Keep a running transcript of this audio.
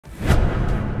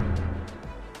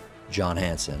John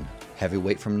Hansen,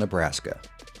 heavyweight from Nebraska.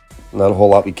 Not a whole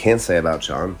lot we can say about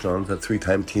John. John's a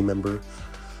 3-time team member.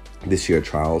 This year at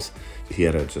Trials, he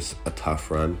had just a tough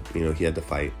run. You know, he had to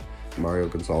fight Mario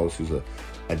Gonzalez, who's a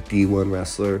D1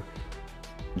 wrestler.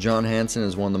 John Hansen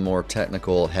is one of the more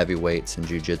technical heavyweights in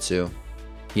jiu-jitsu.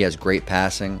 He has great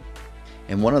passing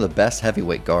and one of the best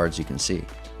heavyweight guards you can see.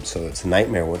 So it's a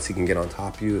nightmare. Once he can get on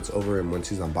top of you, it's over, and once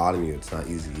he's on bottom of you, it's not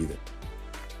easy either.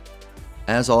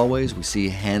 As always, we see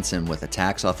Hansen with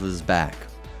attacks off of his back,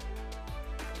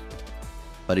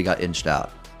 but he got inched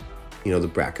out. You know, the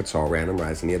brackets are all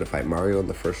randomized, and he had to fight Mario in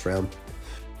the first round.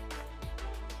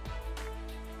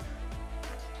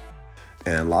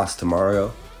 And lost to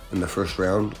Mario in the first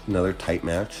round, another tight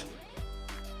match.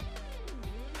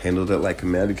 Handled it like a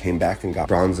man. He came back and got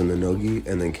bronze in the no-gi,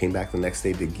 and then came back the next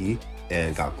day to gi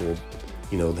and got gold.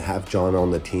 You know, to have John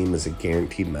on the team is a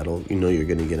guaranteed medal. You know you're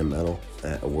going to get a medal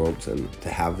at Worlds, and to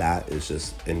have that is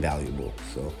just invaluable.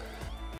 So